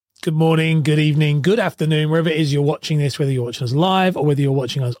Good morning, good evening, good afternoon, wherever it is you're watching this, whether you're watching us live or whether you're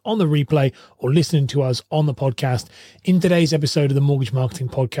watching us on the replay or listening to us on the podcast. In today's episode of the Mortgage Marketing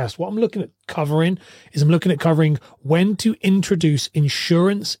Podcast, what I'm looking at covering is when to introduce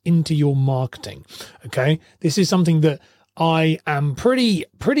insurance into your marketing. Okay. This is something that I am pretty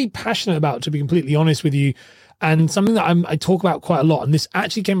passionate about, to be completely honest with you. And something that I talk about quite a lot. And this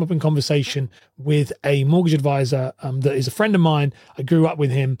actually came up in conversation with a mortgage advisor that is a friend of mine. I grew up with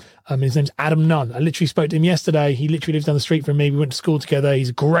him. His name's Adam Nunn. I literally spoke to him yesterday. He literally lives down the street from me. We went to school together. He's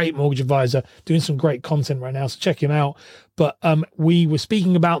a great mortgage advisor, doing some great content right now. So check him out. But we were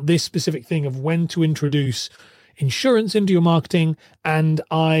speaking about this specific thing of when to introduce insurance into your marketing, and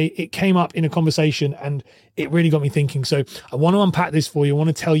it came up in a conversation and it really got me thinking. So I want to unpack this for you. I want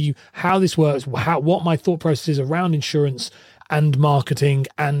to tell you how this works, what my thought process is around insurance and marketing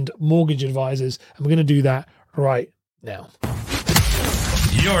and mortgage advisors, and we're going to do that right now.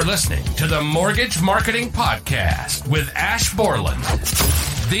 You're listening to the Mortgage Marketing Podcast with Ash Borland,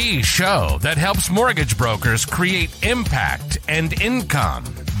 the show that helps mortgage brokers create impact and income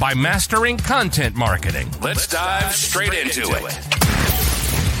by mastering content marketing. Let's dive straight into it.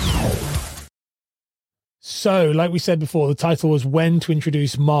 So, like we said before, the title was when to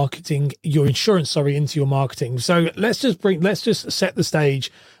introduce your insurance into your marketing. So let's just set the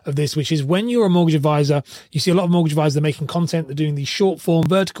stage of this, which is when you're a mortgage advisor, you see a lot of mortgage advisors are making content. They're doing these short form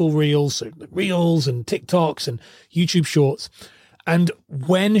vertical reels, so reels and TikToks and YouTube shorts. And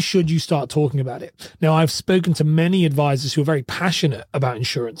when should you start talking about it? Now, I've spoken to many advisors who are very passionate about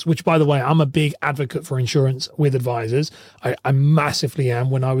insurance, which, by the way, I'm a big advocate for insurance with advisors. I massively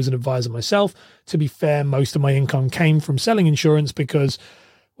am. When I was an advisor myself, to be fair, most of my income came from selling insurance because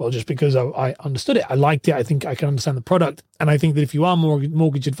I understood it. I liked it. I think I can understand the product. And I think that if you are a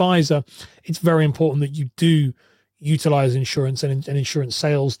mortgage advisor, it's very important that you do utilize insurance and insurance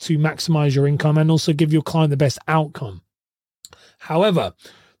sales to maximize your income and also give your client the best outcome. However,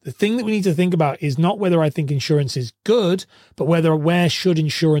 the thing that we need to think about is not whether I think insurance is good, but where should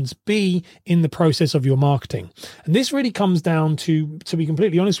insurance be in the process of your marketing. And this really comes down to be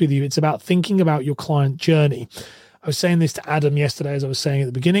completely honest with you, it's about thinking about your client journey. I was saying this to Adam yesterday, as I was saying at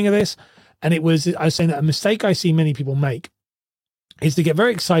the beginning of this, and I was saying that a mistake I see many people make is to get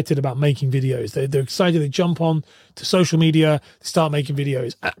very excited about making videos. They're excited, they jump on to social media, start making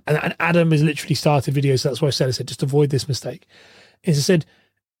videos. And Adam has literally started videos, so that's why I said just avoid this mistake. Is I said,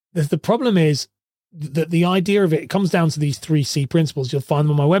 the problem is that the idea of it comes down to these 3 C principles. You'll find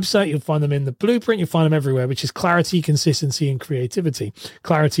them on my website. You'll find them in the blueprint. You'll find them everywhere, which is clarity, consistency, and creativity.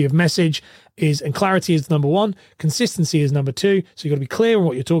 Clarity of message and clarity is number 1. Consistency is number 2. So you've got to be clear on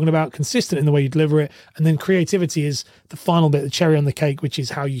what you're talking about, consistent in the way you deliver it. And then creativity is the final bit, the cherry on the cake, which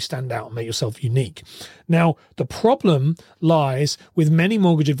is how you stand out and make yourself unique. Now, the problem lies with many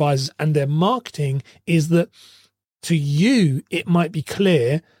mortgage advisors and their marketing is that to you, it might be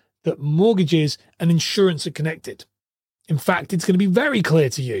clear that mortgages and insurance are connected. In fact, it's going to be very clear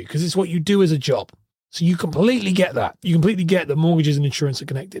to you because it's what you do as a job. So you completely get that. You completely get that mortgages and insurance are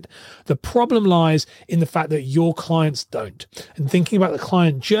connected. The problem lies in the fact that your clients don't. And thinking about the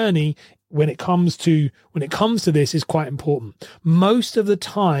client journey when it comes to this is quite important. Most of the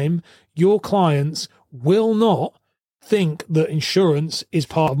time, your clients will not think that insurance is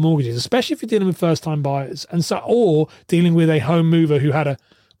part of mortgages, especially if you're dealing with first-time buyers, or dealing with a home mover who had had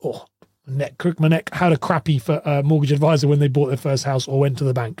a crappy mortgage advisor when they bought their first house or went to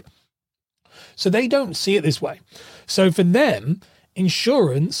the bank. So they don't see it this way. So for them,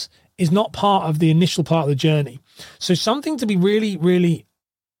 insurance is not part of the initial part of the journey. So something to be really, really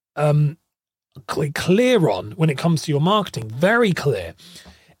clear on when it comes to your marketing, very clear,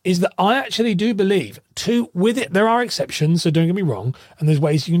 is that I actually do believe there are exceptions, so don't get me wrong, and there's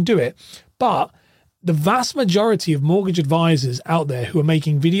ways you can do it, but the vast majority of mortgage advisors out there who are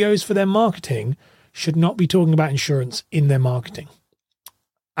making videos for their marketing should not be talking about insurance in their marketing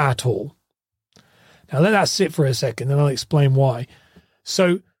at all. Now let that sit for a second and I'll explain why.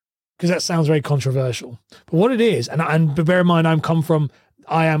 So, because that sounds very controversial, but what it is, and bear in mind,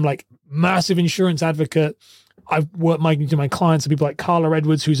 I am like massive insurance advocate. I've worked my clients are people like Carla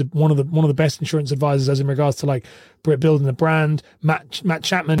Edwards, who's one of the best insurance advisors as in regards to like building the brand. Matt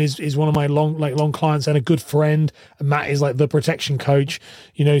Chapman is one of my long clients and a good friend. And Matt is like the protection coach,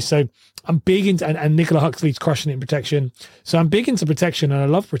 so I'm big into, and Nicola Huxley's crushing it in protection. So I'm big into protection and I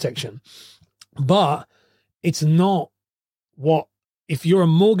love protection, but it's not what, if you're a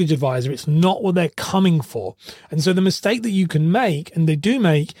mortgage advisor, it's not what they're coming for. And so the mistake that you can make, and they do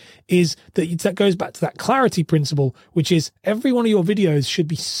make, is that goes back to that clarity principle, which is every one of your videos should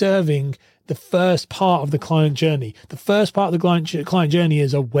be serving the first part of the client journey. The first part of the client journey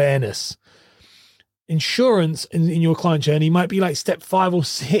is awareness. Insurance in your client journey might be like step 5 or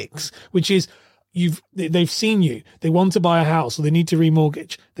 6, which is they've seen you, they want to buy a house or they need to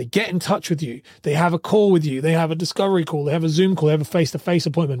remortgage. They get in touch with you, they have a call with you, they have a discovery call, they have a Zoom call, they have a face-to-face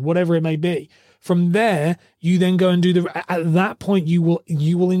appointment, whatever it may be. From there, you then go and at that point, you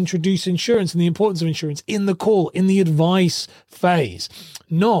will introduce insurance and the importance of insurance in the call, in the advice phase,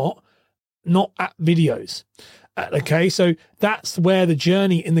 not at videos. Okay, so that's where the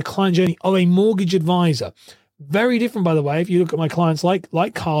journey in the client journey of a mortgage advisor, very different, by the way. If you look at my clients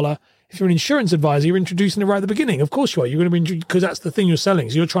like Carla, if you're an insurance advisor, you're introducing it right at the beginning. Of course you are. You're going to be, because that's the thing you're selling.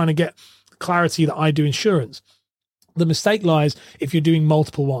 So you're trying to get clarity that I do insurance. The mistake lies if you're doing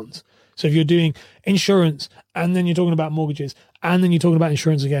multiple ones. So if you're doing insurance and then you're talking about mortgages and then you're talking about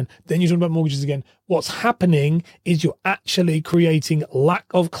insurance again, then you're talking about mortgages again, what's happening is you're actually creating lack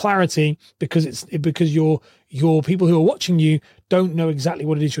of clarity because your people who are watching you don't know exactly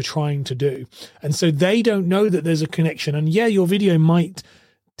what it is you're trying to do. And so they don't know that there's a connection. And yeah, your video might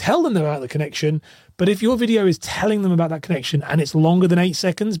tell them about the connection, but if your video is telling them about that connection and it's longer than 8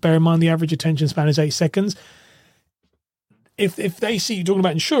 seconds, bear in mind the average attention span is 8 seconds. If they see you talking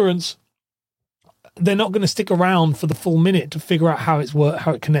about insurance, they're not going to stick around for the full minute to figure out how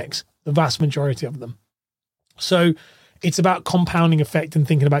it connects, the vast majority of them. So it's about compounding effect and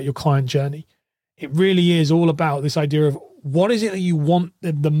thinking about your client journey. It really is all about this idea of what is it that you want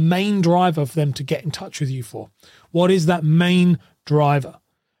the main driver for them to get in touch with you for? What is that main driver?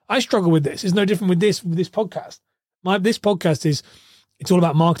 I struggle with this. It's no different with this podcast. This podcast it's all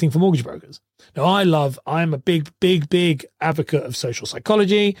about marketing for mortgage brokers. Now, I'm a big advocate of social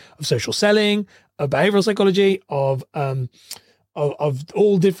psychology, of social selling, of behavioral psychology, of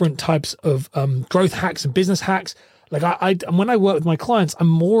all different types of growth hacks and business hacks. Like when I work with my clients, I'm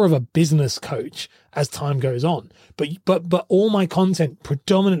more of a business coach as time goes on. But all my content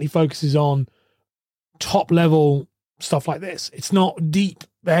predominantly focuses on top level stuff like this. It's not deep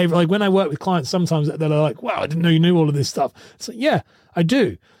behavior. Like when I work with clients, sometimes they're like, wow, I didn't know you knew all of this stuff. It's like, yeah, I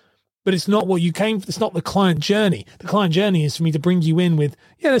do. But it's not what you came for. It's not the client journey. The client journey is for me to bring you in with,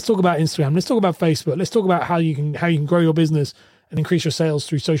 let's talk about Instagram. Let's talk about Facebook. Let's talk about how you can grow your business and increase your sales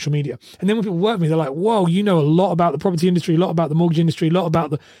through social media. And then when people work with me, they're like, whoa, you know a lot about the property industry, a lot about the mortgage industry, a lot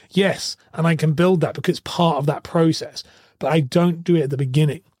about yes. And I can build that because it's part of that process. But I don't do it at the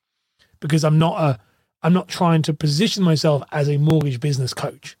beginning because I'm not trying to position myself as a mortgage business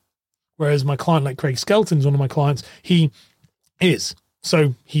coach. Whereas my client, like Craig Skelton, is one of my clients, he is.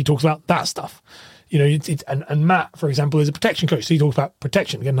 So he talks about that stuff. And Matt, for example, is a protection coach. So he talks about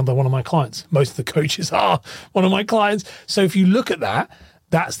protection. Again, another one of my clients. Most of the coaches are one of my clients. So if you look at that,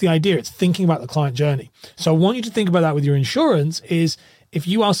 that's the idea. It's thinking about the client journey. So I want you to think about that with your insurance is if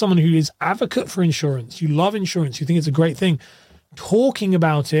you are someone who is advocate for insurance, you love insurance, you think it's a great thing, talking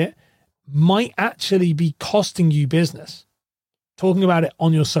about it might actually be costing you business. Talking about it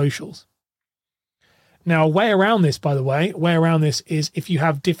on your socials. Now, a way around this, by the way, is if you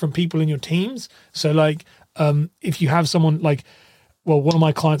have different people in your teams. So like, if you have someone like, well, one of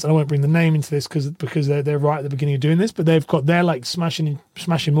my clients, and I won't bring the name into this because they're right at the beginning of doing this, but they're like smashing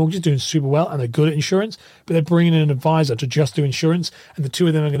mortgages, doing super well, and they're good at insurance, but they're bringing in an advisor to just do insurance. And the two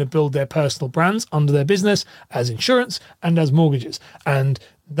of them are going to build their personal brands under their business as insurance and as mortgages. And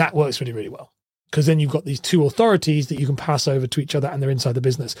that works really, really well. Because then you've got these two authorities that you can pass over to each other and they're inside the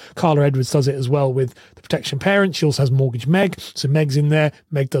business. Carla Edwards does it as well with the Protection Parent. She also has Mortgage Meg. So Meg's in there.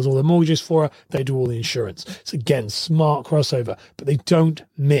 Meg does all the mortgages for her. They do all the insurance. So again, smart crossover, but they don't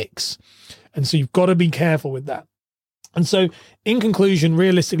mix. And so you've got to be careful with that. And so in conclusion,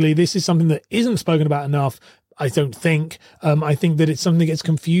 realistically, this is something that isn't spoken about enough. I don't think. I think that it's something that gets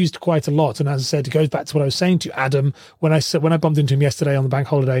confused quite a lot. And as I said, it goes back to what I was saying to Adam when I bumped into him yesterday on the bank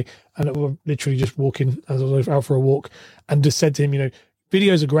holiday, and we were literally just walking as I was out for a walk, and just said to him,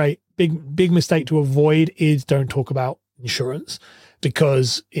 videos are great. Big mistake to avoid is don't talk about insurance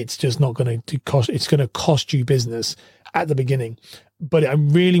because it's just not going to cost. It's going to cost you business at the beginning. But I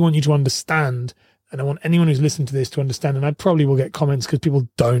really want you to understand, and I want anyone who's listening to this to understand. And I probably will get comments because people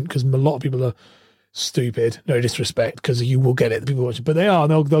don't, because a lot of people are stupid, no disrespect, because you will get it, the people watching, but they are,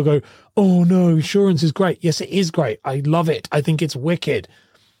 they'll go, oh no, insurance is great. Yes, it is great. I love it. I think it's wicked.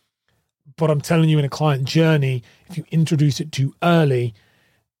 But I'm telling you, in a client journey, if you introduce it too early,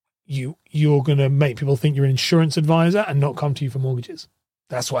 you're going to make people think you're an insurance advisor and not come to you for mortgages.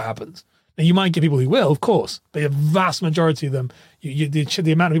 That's what happens. Now, you might get people who will, of course, but the vast majority of them,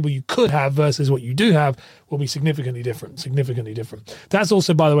 the amount of people you could have versus what you do have will be significantly different. That's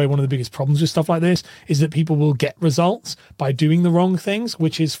also, by the way, one of the biggest problems with stuff like this is that people will get results by doing the wrong things,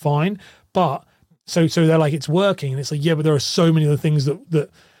 which is fine. But so they're like, it's working. And it's like, yeah, but there are so many other things that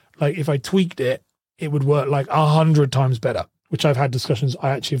like if I tweaked it, it would work like 100 times better, which I've had discussions. I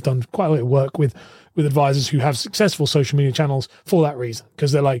actually have done quite a lot of work with advisors who have successful social media channels for that reason,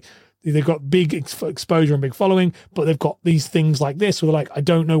 because they're like, they've got big exposure and big following, but they've got these things like this where they're like, I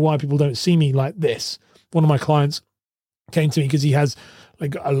don't know why people don't see me like this. One of my clients came to me because he has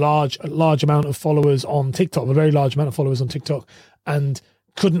like a large amount of followers on TikTok, a very large amount of followers on TikTok, and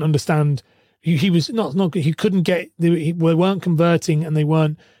couldn't understand. He was not he couldn't get, they weren't converting, and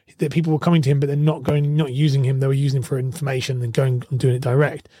that people were coming to him, but they're not using him. They were using him for information and going and doing it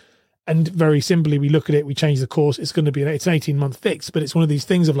direct. And very simply, we look at it, we change the course. It's going to be it's an 18-month fix, but it's one of these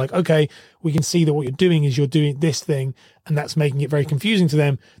things of like, okay, we can see that what you're doing is you're doing this thing, and that's making it very confusing to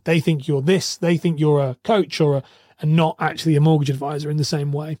them. They think you're this, they think you're a coach and not actually a mortgage advisor in the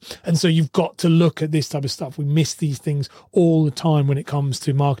same way. And so you've got to look at this type of stuff. We miss these things all the time when it comes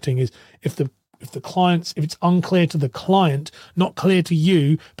to marketing, is if it's unclear to the client, not clear to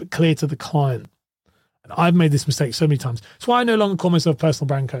you, but clear to the client. And I've made this mistake so many times. That's why I no longer call myself personal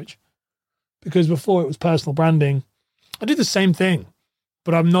brand coach. Because before it was personal branding, I did the same thing,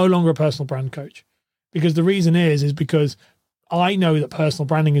 but I'm no longer a personal brand coach. Because the reason is because I know that personal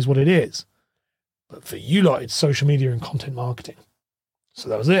branding is what it is. But for you lot, it's social media and content marketing. So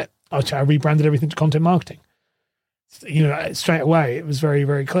that was it. I rebranded everything to content marketing. Straight away, it was very,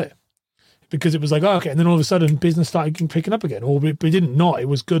 very clear. Because it was like, oh, okay. And then all of a sudden, business started picking up again. Or it didn't not. It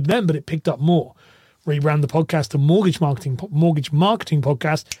was good then, but it picked up more. Rebrand the podcast to mortgage marketing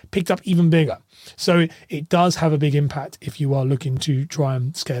podcast, picked up even bigger. So it does have a big impact if you are looking to try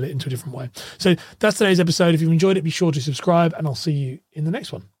and scale it into a different way. So that's today's episode. If you've enjoyed it, be sure to subscribe, and I'll see you in the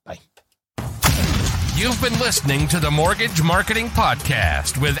next one. Bye. You've been listening to the Mortgage Marketing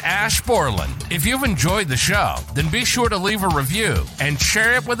Podcast with Ash Borland. If you've enjoyed the show, then be sure to leave a review and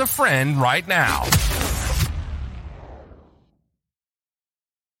share it with a friend right now.